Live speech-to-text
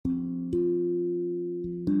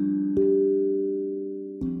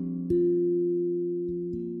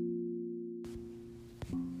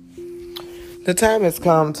The time has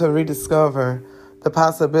come to rediscover the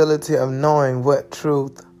possibility of knowing what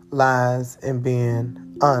truth lies in being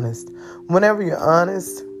honest. Whenever you're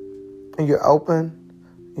honest and you're open,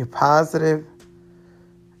 you're positive,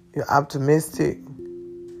 you're optimistic,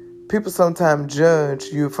 people sometimes judge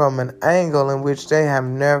you from an angle in which they have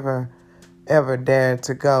never, ever dared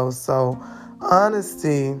to go. So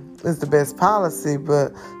honesty is the best policy,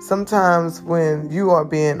 but sometimes when you are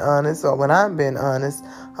being honest or when I'm being honest,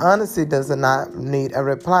 honesty does not need a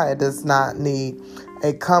reply. It does not need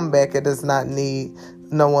a comeback. It does not need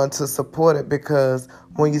no one to support it, because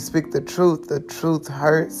when you speak the truth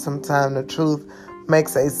hurts. Sometimes the truth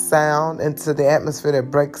makes a sound into the atmosphere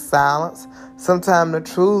that breaks silence. Sometimes the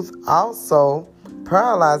truth also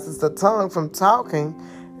paralyzes the tongue from talking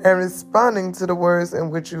and responding to the words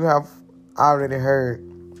in which you have already heard.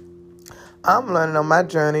 I'm learning on my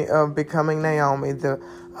journey of becoming Naomi the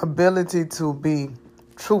ability to be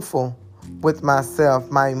truthful with myself,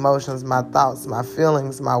 my emotions, my thoughts, my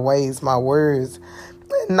feelings, my ways, my words,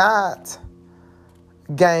 and not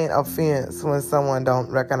gain offense when someone don't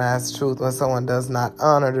recognize truth, when someone does not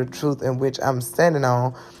honor the truth in which I'm standing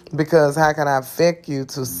on. Because how can I affect you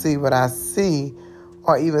to see what I see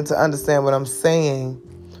or even to understand what I'm saying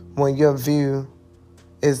when your view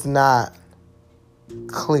is not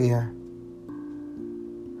clear?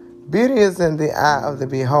 Beauty is in the eye of the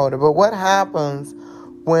beholder, but what happens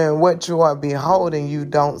when what you are beholding, you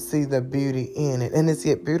don't see the beauty in it, and it's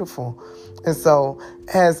yet beautiful? And so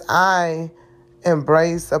as I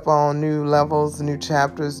embrace upon new levels, new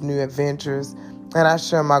chapters, new adventures, and I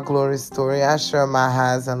share my glory story, I share my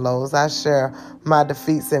highs and lows, I share my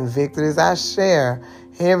defeats and victories, I share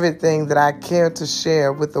everything that I care to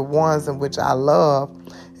share with the ones in which I love.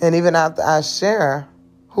 And even after I share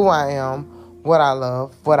who I am, what I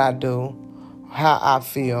love, what I do, how I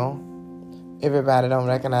feel, everybody don't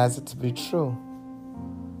recognize it to be true,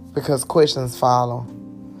 because questions follow.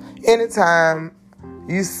 Anytime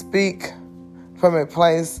you speak from a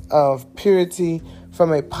place of purity,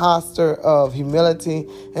 from a posture of humility,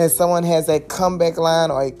 and someone has a comeback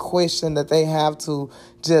line or a question that they have to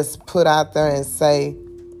just put out there and say,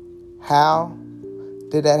 how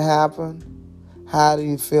did that happen? How do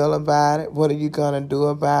you feel about it? What are you going to do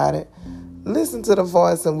about it? Listen to the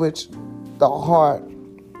voice in which the heart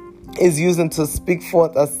is using to speak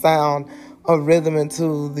forth a sound of rhythm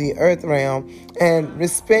into the earth realm, and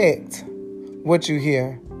respect what you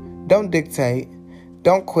hear. Don't dictate.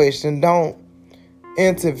 Don't question. Don't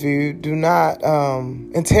interview. Do not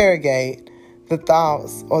interrogate the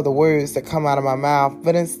thoughts or the words that come out of my mouth,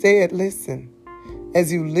 but instead listen.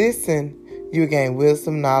 As you listen, you gain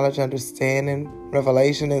wisdom, knowledge, understanding,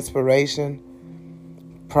 revelation, inspiration,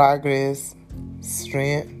 progress,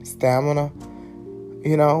 strength, stamina.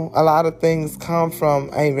 You know, a lot of things come from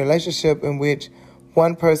a relationship in which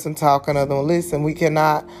one person talk, another one listen. We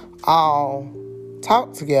cannot all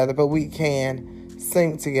talk together, but we can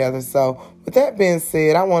sing together. So with that being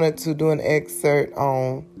said, I wanted to do an excerpt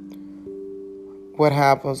on what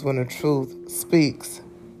happens when the truth speaks.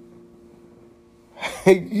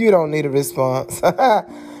 You don't need a response.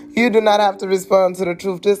 You do not have to respond to the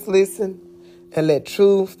truth. Just listen and let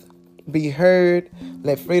truth be heard.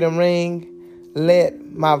 Let freedom ring. Let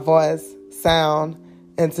my voice sound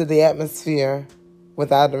into the atmosphere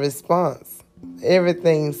without a response.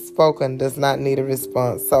 Everything spoken does not need a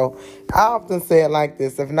response. So I often say it like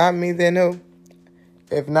this: if not me, then who?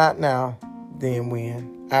 If not now, then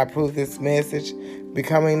when? I approve this message,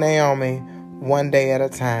 becoming Naomi, one day at a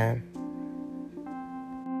time.